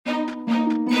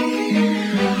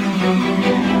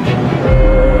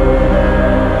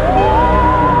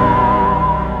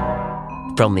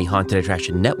From the Haunted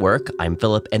Attraction Network, I'm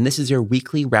Philip, and this is your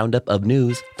weekly roundup of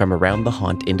news from around the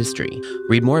haunt industry.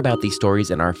 Read more about these stories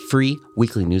in our free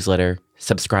weekly newsletter.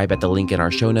 Subscribe at the link in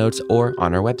our show notes or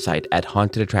on our website at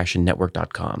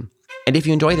hauntedattractionnetwork.com. And if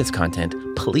you enjoy this content,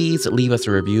 please leave us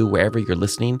a review wherever you're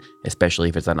listening, especially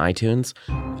if it's on iTunes.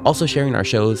 Also, sharing our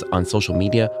shows on social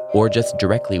media or just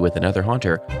directly with another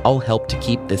haunter all help to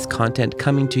keep this content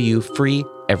coming to you free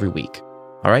every week.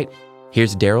 All right,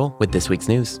 here's Daryl with this week's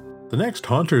news. The next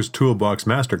Haunters Toolbox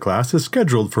Masterclass is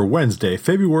scheduled for Wednesday,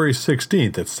 February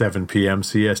 16th at 7 p.m.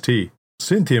 CST.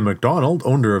 Cynthia McDonald,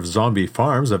 owner of Zombie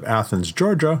Farms of Athens,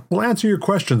 Georgia, will answer your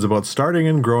questions about starting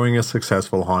and growing a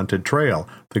successful haunted trail,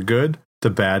 the good, the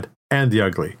bad, and the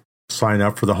ugly. Sign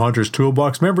up for the Haunters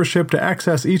Toolbox membership to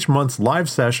access each month's live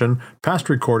session, past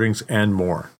recordings, and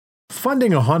more.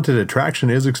 Funding a haunted attraction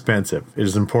is expensive. It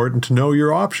is important to know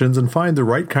your options and find the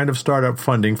right kind of startup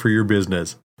funding for your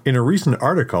business. In a recent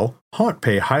article,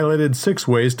 HauntPay highlighted 6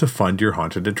 ways to fund your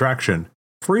haunted attraction.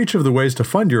 For each of the ways to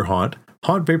fund your haunt,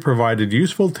 HauntPay provided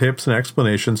useful tips and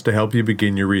explanations to help you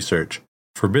begin your research.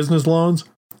 For business loans,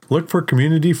 look for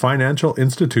community financial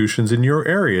institutions in your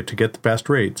area to get the best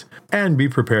rates, and be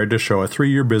prepared to show a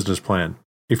 3-year business plan.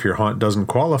 If your haunt doesn't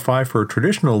qualify for a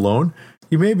traditional loan,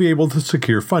 you may be able to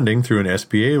secure funding through an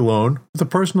SBA loan with a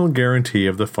personal guarantee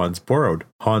of the funds borrowed.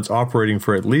 Haunts operating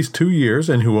for at least 2 years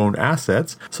and who own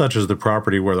assets, such as the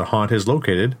property where the haunt is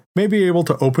located, may be able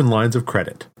to open lines of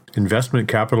credit. Investment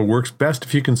capital works best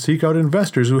if you can seek out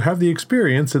investors who have the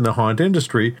experience in the haunt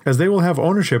industry, as they will have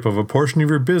ownership of a portion of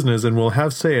your business and will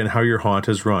have say in how your haunt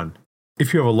is run.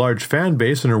 If you have a large fan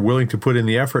base and are willing to put in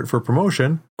the effort for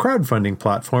promotion, crowdfunding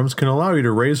platforms can allow you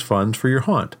to raise funds for your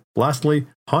haunt. Lastly,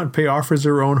 HauntPay offers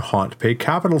their own HauntPay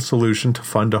Capital solution to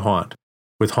fund a haunt.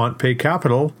 With HauntPay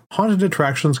Capital, haunted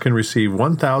attractions can receive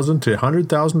 $1,000 to $100,000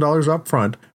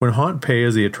 upfront when HauntPay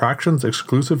is the attraction's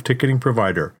exclusive ticketing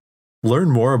provider. Learn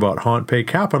more about HauntPay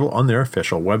Capital on their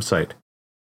official website.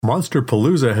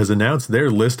 Monsterpalooza has announced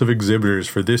their list of exhibitors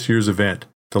for this year's event.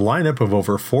 The lineup of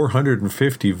over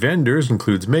 450 vendors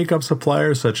includes makeup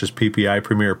suppliers such as PPI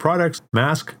Premier Products,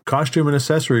 mask, costume and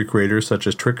accessory creators such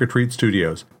as Trick or Treat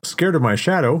Studios, Scared of My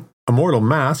Shadow, Immortal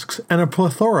Masks, and a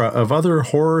plethora of other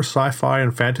horror, sci-fi,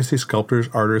 and fantasy sculptors,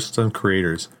 artists, and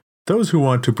creators. Those who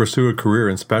want to pursue a career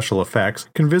in special effects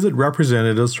can visit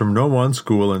representatives from No One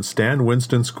School and Stan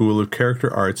Winston School of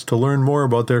Character Arts to learn more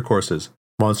about their courses.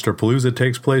 Monsterpalooza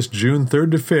takes place June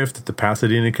 3rd to 5th at the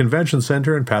Pasadena Convention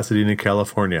Center in Pasadena,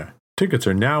 California. Tickets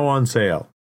are now on sale.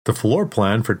 The floor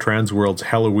plan for Transworld's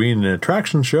Halloween and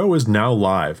Attraction Show is now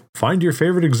live. Find your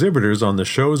favorite exhibitors on the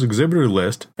show's exhibitor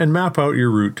list and map out your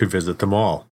route to visit them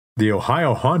all. The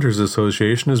Ohio Haunters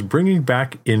Association is bringing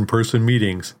back in-person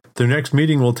meetings. Their next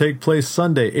meeting will take place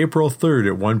Sunday, April 3rd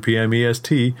at 1 p.m.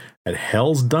 EST at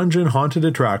Hell's Dungeon Haunted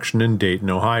Attraction in Dayton,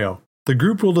 Ohio. The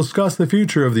group will discuss the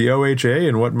future of the OHA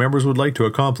and what members would like to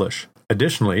accomplish.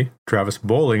 Additionally, Travis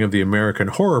Bowling of the American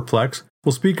Horrorplex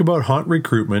will speak about haunt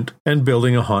recruitment and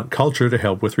building a haunt culture to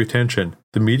help with retention.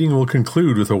 The meeting will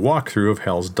conclude with a walkthrough of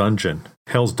Hell's Dungeon.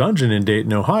 Hell's Dungeon in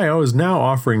Dayton, Ohio is now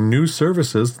offering new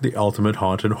services to the ultimate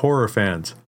haunted horror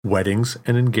fans: weddings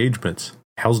and engagements.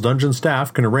 Hell's Dungeon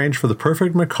staff can arrange for the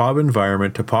perfect macabre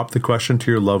environment to pop the question to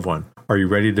your loved one. Are you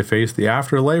ready to face the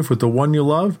afterlife with the one you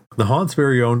love? The Haunt's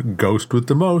very own Ghost with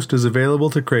the Most is available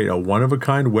to create a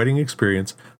one-of-a-kind wedding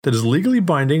experience that is legally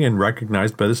binding and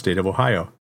recognized by the state of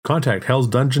Ohio. Contact Hell's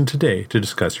Dungeon today to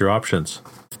discuss your options.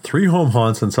 3 home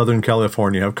haunts in Southern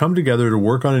California have come together to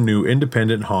work on a new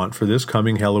independent haunt for this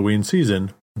coming Halloween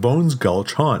season, Bones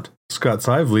Gulch Haunt. Scott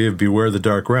Sively of Beware the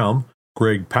Dark Realm,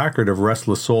 Greg Packard of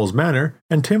Restless Souls Manor,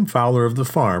 and Tim Fowler of The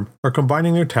Farm are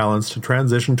combining their talents to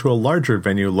transition to a larger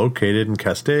venue located in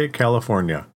Castaic,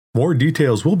 California. More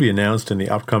details will be announced in the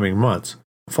upcoming months.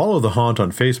 Follow the haunt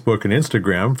on Facebook and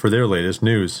Instagram for their latest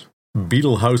news.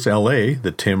 Beetle House LA,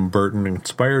 the Tim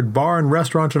Burton-inspired bar and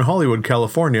restaurant in Hollywood,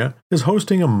 California, is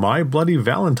hosting a My Bloody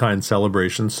Valentine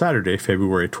celebration Saturday,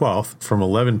 February 12th from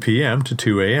 11 p.m. to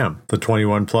 2 a.m. The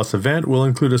 21-plus event will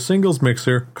include a singles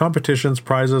mixer, competitions,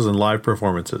 prizes, and live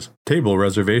performances. Table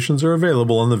reservations are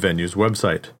available on the venue's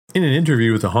website. In an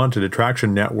interview with the Haunted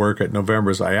Attraction Network at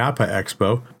November's IAAPA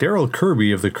Expo, Daryl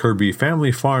Kirby of the Kirby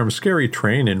Family Farm Scary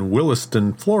Train in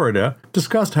Williston, Florida,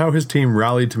 discussed how his team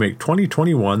rallied to make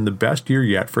 2021 the best year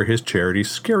yet for his charity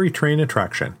Scary Train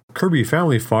attraction. Kirby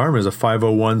Family Farm is a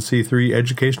 501c3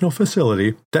 educational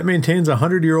facility that maintains a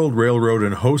 100-year-old railroad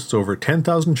and hosts over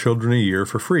 10,000 children a year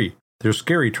for free. Their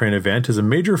Scary Train event is a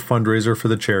major fundraiser for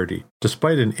the charity.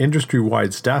 Despite an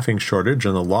industry-wide staffing shortage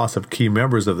and the loss of key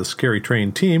members of the Scary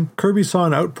Train team, Kirby saw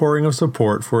an outpouring of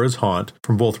support for his haunt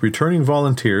from both returning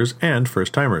volunteers and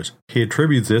first-timers. He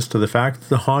attributes this to the fact that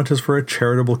the haunt is for a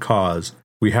charitable cause.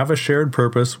 We have a shared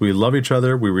purpose, we love each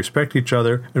other, we respect each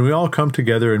other, and we all come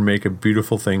together and make a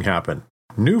beautiful thing happen.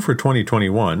 New for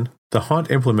 2021, the haunt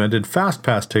implemented Fast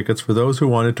Pass tickets for those who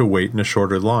wanted to wait in a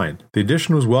shorter line. The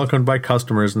addition was welcomed by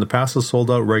customers and the passes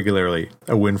sold out regularly,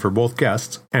 a win for both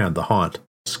guests and the haunt.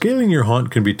 Scaling your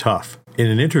haunt can be tough. In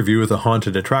an interview with the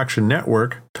Haunted Attraction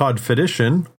Network, Todd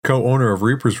Fedishin, co-owner of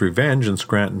Reaper's Revenge in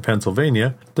Scranton,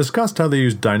 Pennsylvania, discussed how they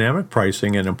use dynamic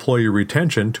pricing and employee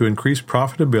retention to increase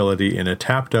profitability in a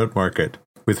tapped-out market.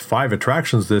 With 5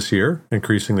 attractions this year,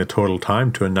 increasing the total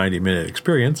time to a 90-minute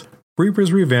experience,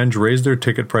 Reaper's Revenge raised their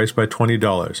ticket price by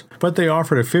 $20, but they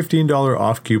offered a $15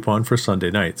 off coupon for Sunday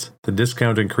nights. The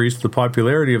discount increased the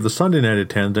popularity of the Sunday night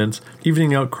attendance,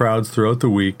 evening out crowds throughout the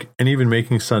week, and even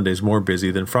making Sundays more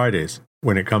busy than Fridays.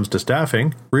 When it comes to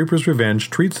staffing, Reaper's Revenge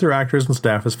treats their actors and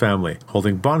staff as family,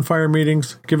 holding bonfire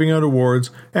meetings, giving out awards,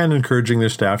 and encouraging their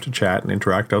staff to chat and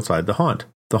interact outside the haunt.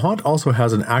 The haunt also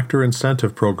has an actor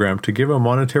incentive program to give a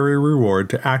monetary reward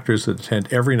to actors that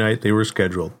attend every night they were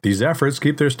scheduled. These efforts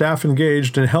keep their staff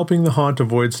engaged in helping the haunt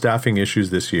avoid staffing issues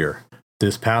this year.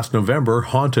 This past November,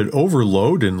 Haunted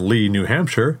Overload in Lee, New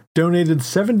Hampshire, donated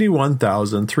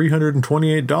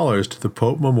 $71,328 to the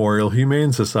Pope Memorial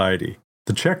Humane Society.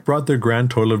 The check brought their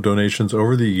grand total of donations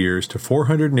over the years to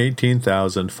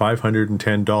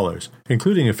 $418,510,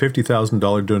 including a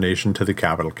 $50,000 donation to the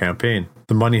Capital Campaign.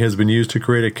 The money has been used to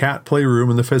create a cat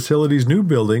playroom in the facility's new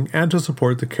building and to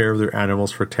support the care of their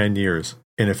animals for 10 years.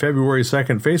 In a February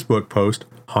 2nd Facebook post,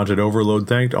 Haunted Overload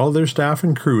thanked all their staff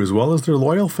and crew as well as their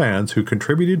loyal fans who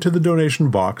contributed to the donation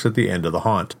box at the end of the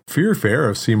haunt. Fear Fair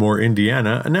of Seymour,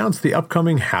 Indiana announced the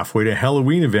upcoming Halfway to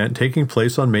Halloween event taking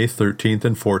place on May 13th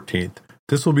and 14th.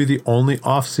 This will be the only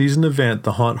off-season event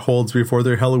the haunt holds before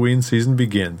their Halloween season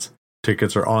begins.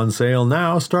 Tickets are on sale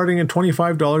now, starting at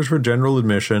 $25 for general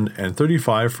admission and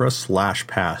 $35 for a slash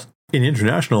pass. In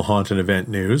international haunted event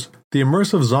news, the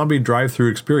immersive zombie drive-thru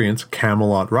experience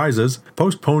Camelot Rises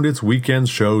postponed its weekend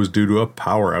shows due to a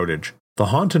power outage. The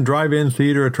Haunted Drive-In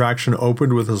Theater attraction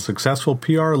opened with a successful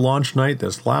PR launch night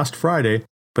this last Friday,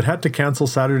 but had to cancel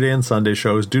Saturday and Sunday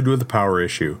shows due to the power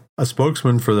issue. A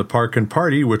spokesman for the Park and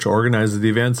Party, which organizes the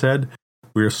event, said,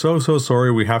 "We are so sorry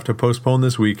we have to postpone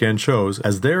this weekend shows,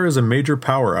 as there is a major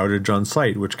power outage on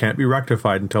site which can't be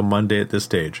rectified until Monday at this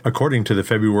stage." According to the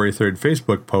February 3rd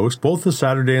Facebook post, both the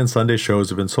Saturday and Sunday shows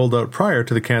have been sold out prior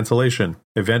to the cancellation.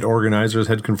 Event organizers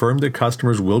had confirmed that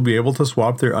customers will be able to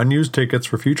swap their unused tickets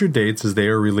for future dates as they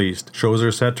are released. Shows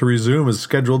are set to resume as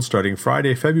scheduled starting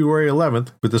Friday, February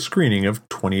 11th, with a screening of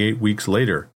 28 weeks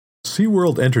later.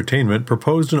 SeaWorld Entertainment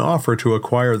proposed an offer to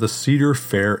acquire the Cedar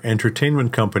Fair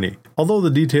Entertainment Company. Although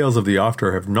the details of the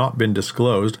offer have not been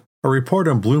disclosed, a report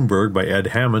on Bloomberg by Ed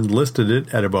Hammond listed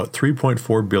it at about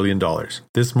 $3.4 billion.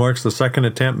 This marks the second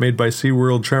attempt made by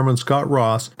SeaWorld Chairman Scott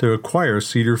Ross to acquire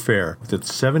Cedar Fair, with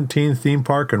its 17 theme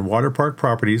park and water park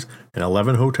properties and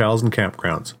 11 hotels and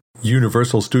campgrounds.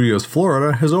 Universal Studios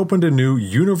Florida has opened a new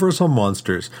Universal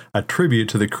Monsters, a tribute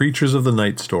to the Creatures of the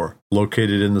Night store.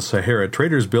 Located in the Sahara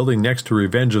Traders building next to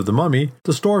Revenge of the Mummy,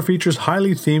 the store features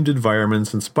highly themed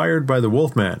environments inspired by the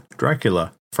Wolfman,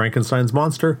 Dracula, Frankenstein's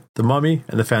monster, the Mummy,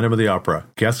 and the Phantom of the Opera.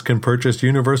 Guests can purchase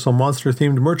Universal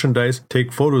Monster-themed merchandise,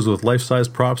 take photos with life-size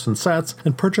props and sets,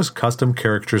 and purchase custom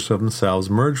characters of themselves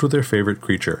merged with their favorite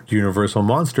creature. Universal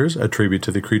Monsters, a tribute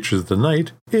to the Creatures of the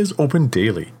Night, is open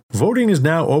daily. Voting is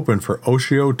now open for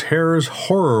Oshio Terror's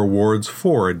Horror Awards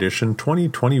 4 Edition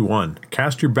 2021.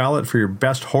 Cast your ballot for your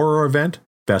Best Horror Event,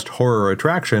 Best Horror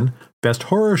Attraction, Best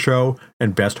Horror Show,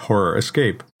 and Best Horror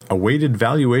Escape. A weighted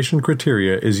valuation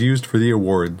criteria is used for the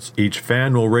awards. Each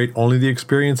fan will rate only the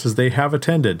experiences they have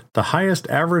attended. The highest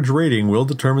average rating will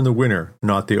determine the winner,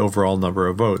 not the overall number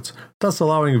of votes, thus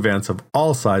allowing events of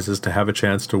all sizes to have a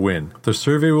chance to win. The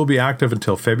survey will be active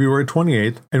until February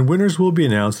 28th, and winners will be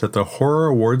announced at the Horror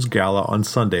Awards Gala on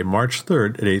Sunday, March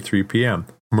 3rd at 8:03 p.m.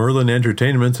 Merlin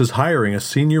Entertainments is hiring a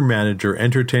senior manager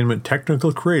entertainment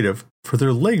technical creative for their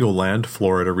Legoland,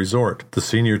 Florida resort. The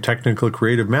senior technical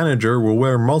creative manager will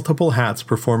wear multiple hats,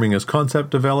 performing as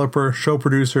concept developer, show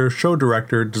producer, show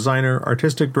director, designer,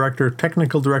 artistic director,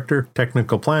 technical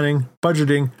planning,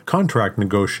 budgeting, contract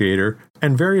negotiator,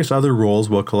 and various other roles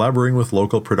while collaborating with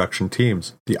local production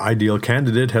teams. The ideal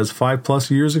candidate has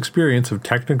 5+ years experience of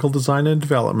technical design and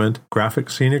development, graphic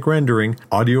scenic rendering,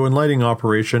 audio and lighting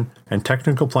operation, and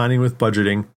technical planning with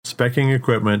budgeting, speccing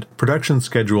equipment, production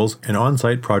schedules, and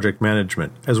on-site project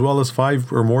management, as well as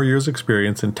 5 or more years'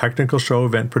 experience in technical show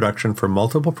event production for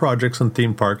multiple projects and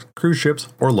theme parks, cruise ships,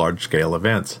 or large-scale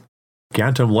events.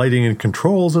 Gantom Lighting and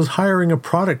Controls is hiring a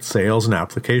product sales and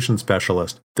application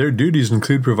specialist. Their duties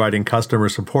include providing customer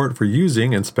support for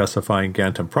using and specifying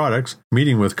Gantom products,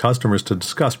 meeting with customers to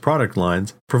discuss product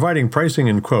lines, providing pricing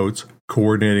and quotes,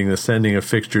 coordinating the sending of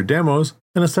fixture demos,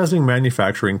 and assessing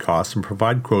manufacturing costs and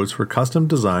provide quotes for custom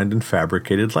designed and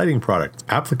fabricated lighting products.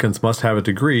 Applicants must have a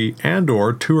degree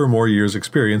and/or 2 or more years'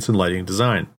 experience in lighting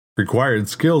design. Required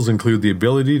skills include the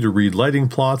ability to read lighting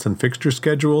plots and fixture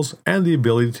schedules, and the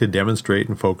ability to demonstrate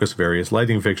and focus various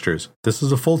lighting fixtures. This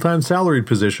is a full-time salaried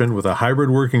position with a hybrid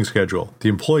working schedule. The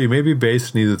employee may be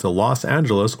based in either the Los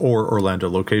Angeles or Orlando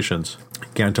locations.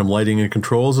 Gantom Lighting and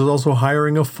Controls is also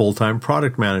hiring a full-time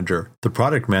product manager. The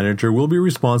product manager will be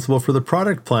responsible for the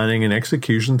product planning and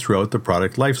execution throughout the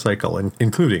product lifecycle,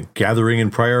 including gathering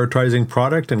and prioritizing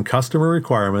product and customer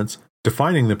requirements,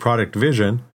 defining the product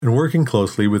vision, and working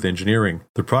closely with engineering.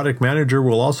 The product manager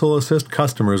will also assist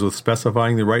customers with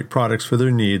specifying the right products for their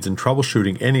needs and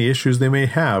troubleshooting any issues they may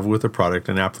have with the product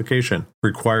and application.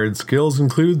 Required skills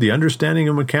include the understanding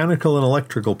of mechanical and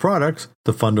electrical products,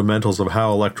 the fundamentals of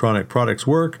how electronic products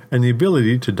work, and the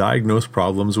ability to diagnose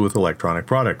problems with electronic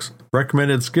products.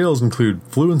 Recommended skills include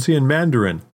fluency in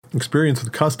Mandarin, experience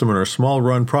with custom or small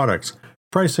run products,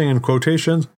 pricing and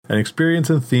quotations, and experience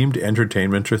in themed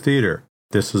entertainment or theater.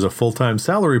 This is a full-time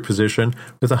salary position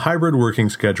with a hybrid working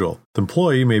schedule. The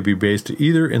employee may be based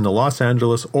either in the Los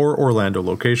Angeles or Orlando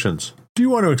locations. Do you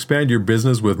want to expand your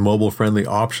business with mobile-friendly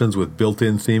options with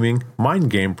built-in theming? Mind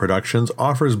Game Productions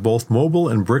offers both mobile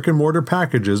and brick-and-mortar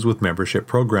packages with membership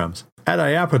programs. At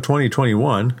IAAPA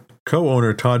 2021,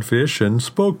 co-owner Todd Fischchen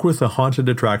spoke with the Haunted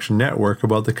Attraction Network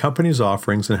about the company's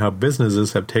offerings and how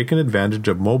businesses have taken advantage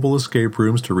of mobile escape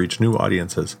rooms to reach new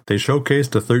audiences. They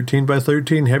showcased a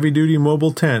 13x13 heavy-duty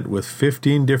mobile tent with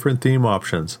 15 different theme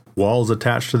options, walls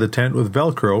attached to the tent with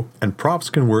Velcro, and props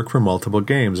can work for multiple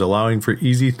games, allowing for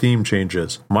easy theme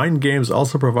changes. Mind Games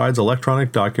also provides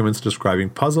electronic documents describing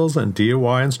puzzles and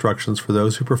DIY instructions for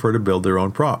those who prefer to build their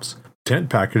own props.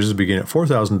 Tent packages begin at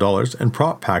 $4,000 and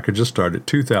prop packages start at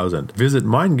 $2,000. Visit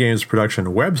Mind Games Production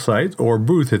website or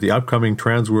booth at the upcoming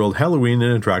Transworld Halloween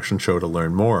and Attraction Show to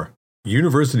learn more.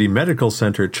 University Medical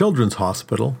Center Children's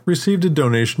Hospital received a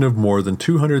donation of more than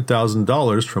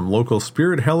 $200,000 from local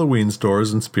Spirit Halloween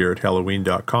stores and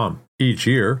SpiritHalloween.com. Each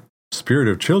year, Spirit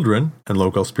of Children and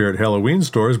local Spirit Halloween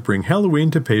stores bring Halloween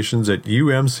to patients at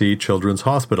UMC Children's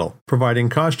Hospital, providing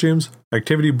costumes,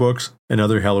 activity books, and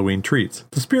other Halloween treats.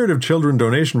 The Spirit of Children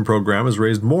donation program has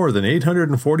raised more than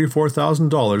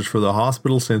 $844,000 for the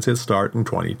hospital since its start in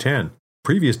 2010.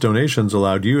 Previous donations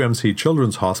allowed UMC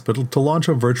Children's Hospital to launch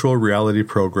a virtual reality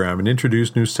program and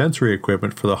introduce new sensory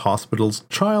equipment for the hospital's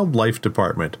Child Life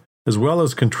Department, as well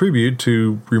as contribute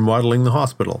to remodeling the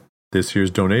hospital. This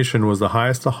year's donation was the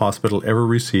highest the hospital ever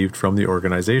received from the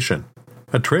organization.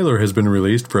 A trailer has been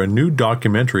released for a new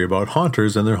documentary about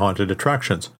haunters and their haunted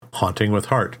attractions, Haunting with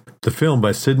Heart. The film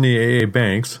by Sydney A.A.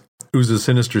 Banks, Ooza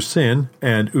Sinister Sin,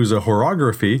 and Ooza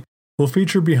Horography will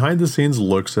feature behind-the-scenes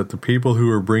looks at the people who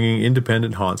are bringing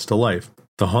independent haunts to life.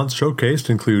 The haunts showcased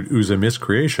include Ooza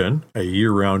Miscreation, a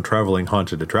year-round traveling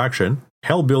haunted attraction,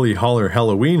 Hellbilly Holler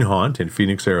Halloween Haunt in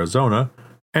Phoenix, Arizona,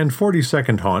 and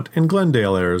 42nd Haunt in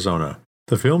Glendale, Arizona.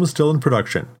 The film is still in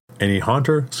production. Any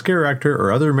haunter, scare actor, or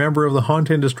other member of the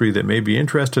haunt industry that may be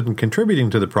interested in contributing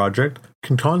to the project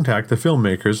can contact the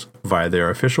filmmakers via their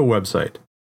official website.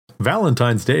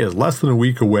 Valentine's Day is less than a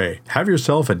week away. Have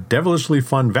yourself a devilishly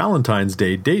fun Valentine's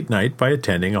Day date night by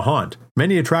attending a haunt.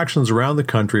 Many attractions around the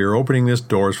country are opening their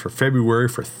doors for February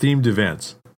for themed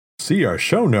events. See our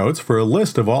show notes for a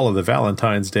list of all of the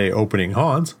Valentine's Day opening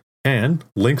haunts, and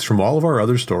links from all of our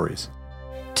other stories.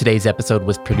 Today's episode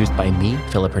was produced by me,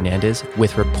 Philip Hernandez,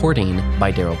 with reporting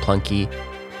by Daryl Plunkey,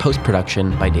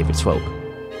 post-production by David Swope.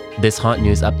 This Haunt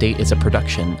News Update is a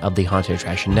production of the Haunted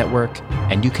Attraction Network,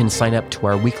 and you can sign up to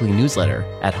our weekly newsletter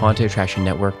at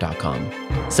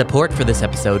hauntedattractionnetwork.com. Support for this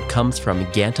episode comes from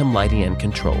Gantom Lighting and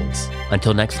Controls.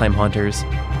 Until next time, haunters,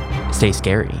 stay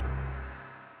scary.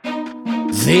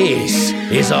 This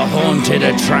is a Haunted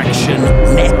Attraction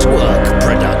Network.